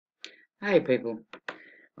Hey people,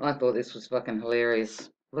 I thought this was fucking hilarious.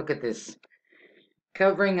 Look at this.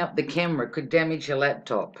 Covering up the camera could damage your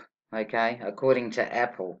laptop, okay, according to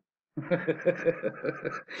Apple.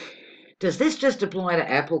 Does this just apply to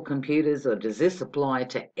Apple computers or does this apply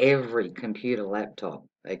to every computer laptop,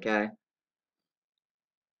 okay?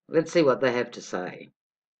 Let's see what they have to say.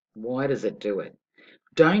 Why does it do it?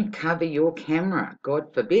 Don't cover your camera,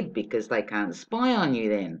 God forbid, because they can't spy on you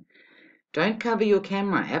then. Don't cover your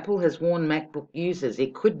camera. Apple has warned MacBook users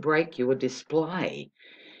it could break your display.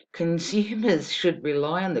 Consumers should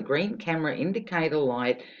rely on the green camera indicator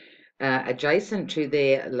light adjacent to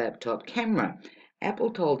their laptop camera.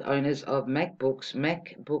 Apple told owners of MacBooks,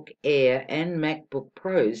 MacBook Air, and MacBook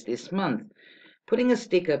Pros this month. Putting a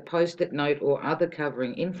sticker, post-it note, or other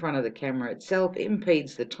covering in front of the camera itself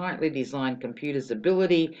impedes the tightly designed computer's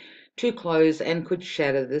ability to close and could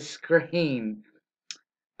shatter the screen.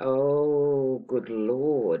 Oh, good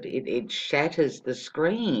Lord, it shatters the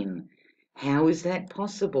screen. How is that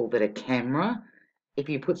possible that a camera, if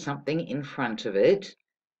you put something in front of it,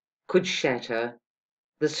 could shatter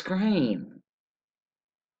the screen?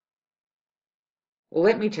 Well,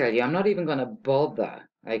 let me tell you, I'm not even going to bother,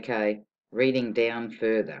 okay, reading down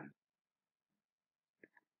further.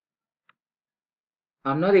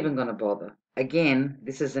 I'm not even going to bother. Again,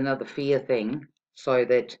 this is another fear thing so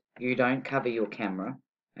that you don't cover your camera,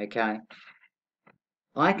 okay?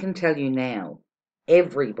 I can tell you now,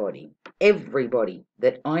 everybody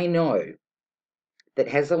that I know that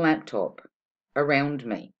has a laptop around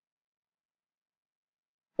me,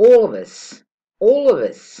 all of us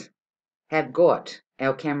have got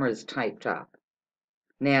our cameras taped up.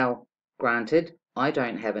 Now, granted, I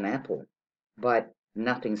don't have an Apple, but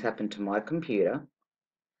nothing's happened to my computer.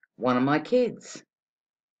 One of my kids,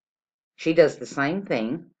 she does the same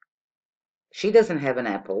thing. She doesn't have an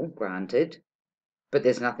Apple, granted, but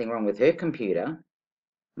there's nothing wrong with her computer.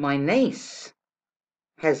 My niece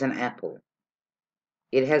has an Apple.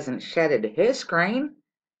 It hasn't shattered her screen,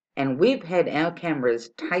 and we've had our cameras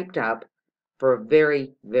taped up for a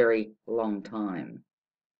very, very long time.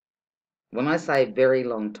 When I say very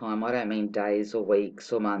long time, I don't mean days or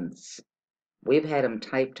weeks or months. We've had them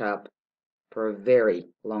taped up for a very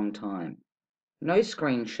long time. No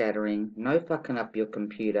screen shattering, no fucking up your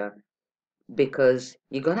computer, because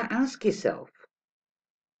you got to ask yourself,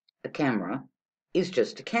 a camera is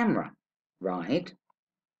just a camera, right?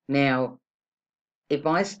 Now, if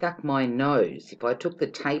I stuck my nose, if I took the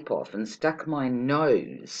tape off and stuck my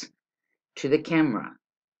nose to the camera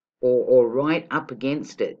or right up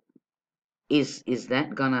against it, is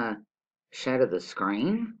that gonna shatter the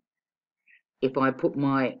screen? If I put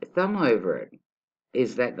my thumb over it,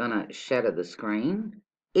 is that gonna shatter the screen?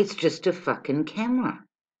 It's just a fucking camera,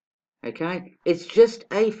 okay? It's just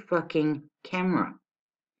a fucking camera.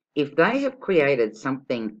 If they have created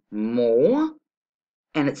something more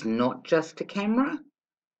and it's not just a camera,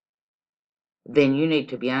 then you need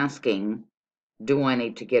to be asking, do I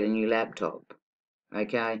need to get a new laptop?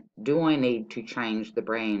 Okay? Do I need to change the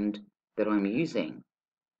brand that I'm using?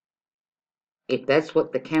 If that's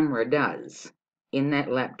what the camera does in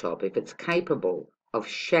that laptop, if it's capable of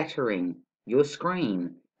shattering your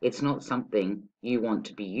screen, it's not something you want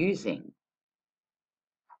to be using.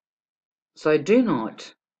 So do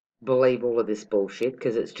not believe all of this bullshit,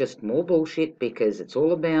 because it's just more bullshit, because it's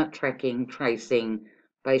all about tracking, tracing,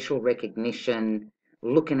 facial recognition,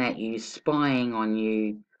 looking at you, spying on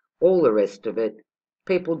you, all the rest of it.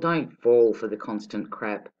 People, don't fall for the constant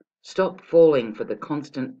crap. Stop falling for the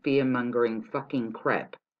constant fear-mongering fucking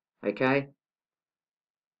crap, okay?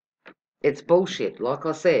 It's bullshit. Like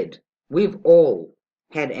I said, we've all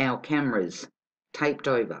had our cameras taped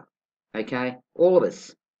over, okay? All of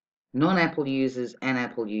us. Non-Apple users and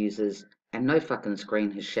Apple users, and no fucking screen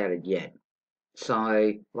has shattered yet.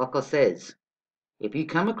 So, like I says, if you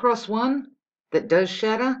come across one that does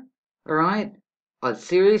shatter, alright, I'd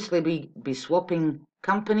seriously be swapping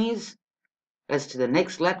companies as to the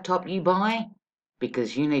next laptop you buy,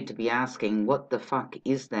 because you need to be asking, what the fuck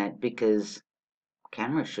is that? Because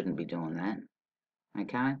cameras shouldn't be doing that,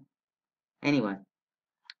 okay? Anyway,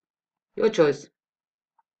 your choice.